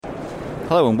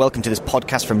Hello and welcome to this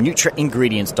podcast from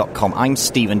NutraIngredients.com. I'm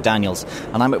Stephen Daniels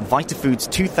and I'm at VitaFoods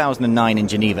 2009 in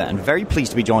Geneva and very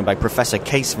pleased to be joined by Professor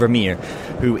Kees Vermeer,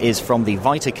 who is from the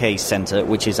VitaK Center,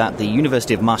 which is at the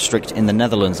University of Maastricht in the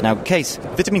Netherlands. Now, Kees,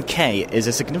 vitamin K is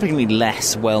a significantly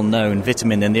less well-known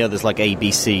vitamin than the others like A,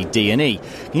 B, C, D and E.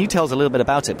 Can you tell us a little bit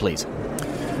about it, please?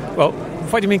 Well,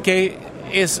 vitamin K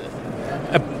is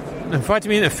a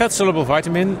vitamin, a fat-soluble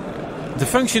vitamin, the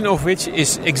function of which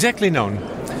is exactly known.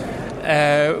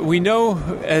 We know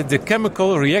the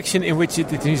chemical reaction in which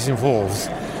it is involved.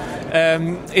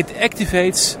 It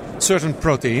activates certain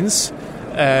proteins,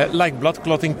 like blood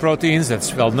clotting proteins,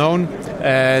 that's well known.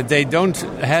 They don't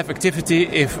have activity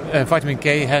if vitamin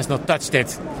K has not touched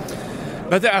it.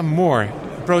 But there are more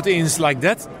proteins like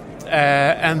that,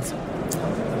 and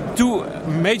two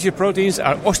major proteins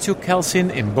are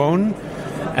osteocalcin in bone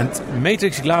and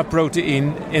matrix GLA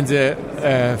protein in the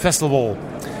vessel wall.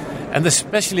 And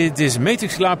especially this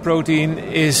matrix GLA protein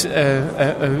is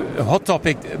a hot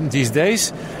topic these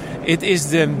days. It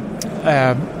is the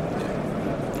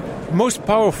most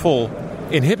powerful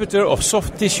inhibitor of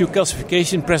soft tissue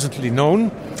calcification presently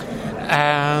known.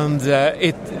 And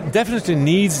it definitely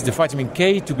needs the vitamin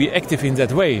K to be active in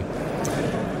that way.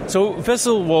 So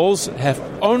vessel walls have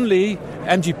only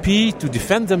MGP to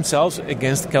defend themselves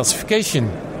against calcification.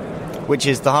 Which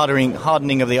is the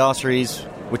hardening of the arteries,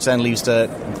 which then leads to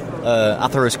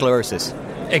atherosclerosis.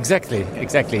 Exactly.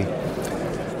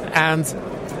 And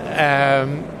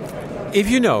if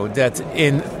you know that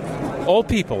in all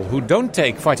people who don't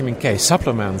take vitamin K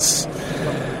supplements,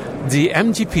 the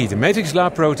MGP, the matrix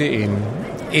GLA protein,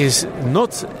 is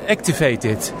not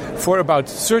activated for about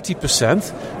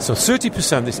 30%, so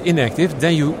 30% is inactive,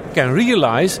 then you can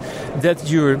realize that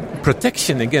your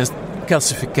protection against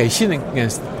calcification,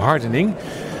 against hardening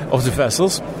of the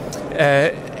vessels,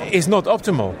 is not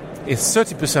optimal. It's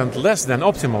 30% less than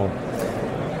optimal.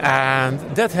 And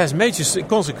that has major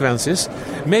consequences,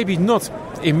 maybe not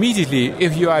immediately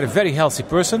if you are a very healthy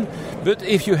person, but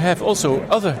if you have also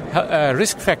other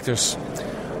risk factors,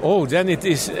 then it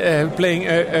is playing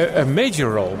a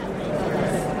major role.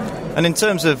 And in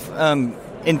terms of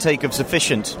intake of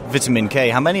sufficient vitamin K,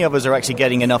 how many of us are actually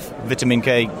getting enough vitamin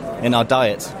K in our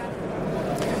diet?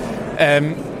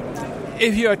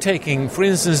 If you are taking, for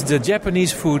instance, the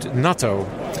Japanese food natto,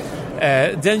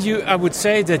 then I would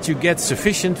say that you get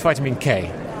sufficient vitamin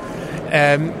K.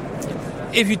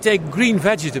 If you take green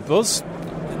vegetables,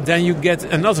 then you get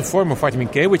another form of vitamin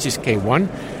K, which is K1,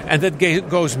 and that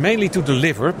goes mainly to the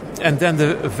liver, and then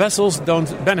the vessels don't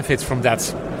benefit from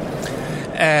that.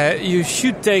 You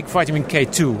should take vitamin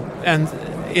K2, and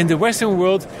in the Western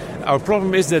world, our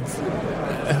problem is that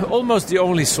almost the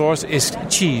only source is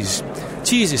cheese.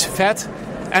 Cheese is fat,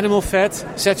 animal fat,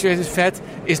 saturated fat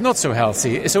is not so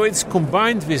healthy, so it's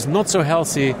combined with not so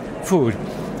healthy food,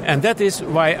 and that is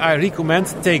why I recommend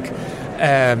take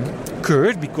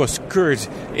curd, because curd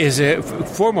is a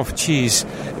form of cheese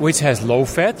which has low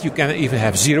fat. You can even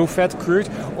have zero fat curd,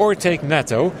 or take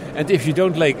natto, and if you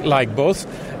don't like both,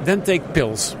 then take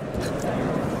pills.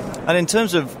 And in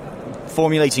terms of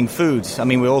formulating foods, I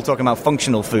mean, we're all talking about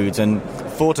functional foods and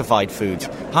fortified foods.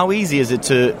 How easy is it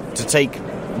to take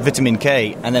vitamin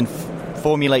K and then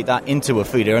formulate that into a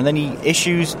food? Are there any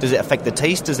issues? Does it affect the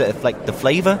taste? Does it affect the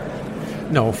flavor?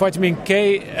 No, vitamin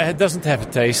K doesn't have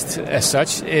a taste as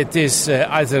such. It is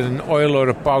either an oil or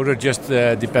a powder, just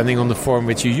depending on the form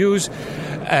which you use.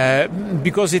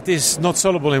 Because it is not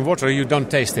soluble in water, you don't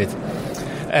taste it.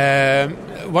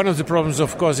 One of the problems,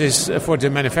 of course, is for the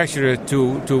manufacturer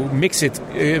to mix it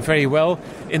very well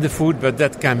in the food, but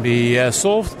that can be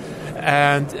solved.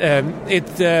 And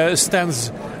it stands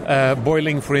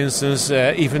boiling, for instance,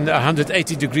 even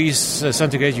 180 degrees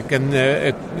centigrade. You can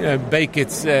bake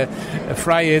it,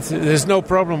 fry it. There's no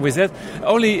problem with that.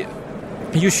 Only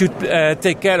you should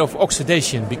take care of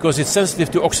oxidation, because it's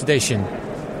sensitive to oxidation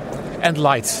and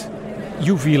light,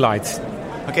 UV light.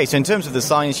 Okay, so in terms of the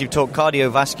science, you've talked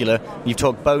cardiovascular, you've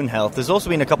talked bone health. There's also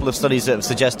been a couple of studies that have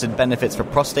suggested benefits for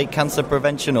prostate cancer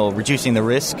prevention or reducing the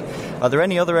risk. Are there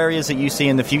any other areas that you see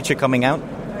in the future coming out?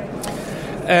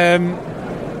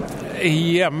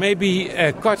 Maybe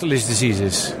cartilage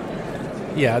diseases.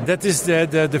 Yeah, that is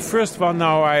the first one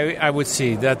now I would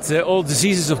see, that all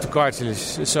diseases of the cartilage,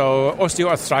 so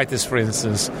osteoarthritis, for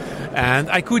instance. And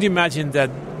I could imagine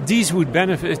that these would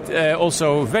benefit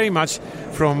also very much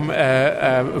from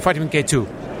vitamin K2.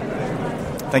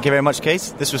 Thank you very much,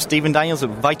 Kees. This was Stephen Daniels at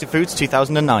VitaFoods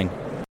 2009.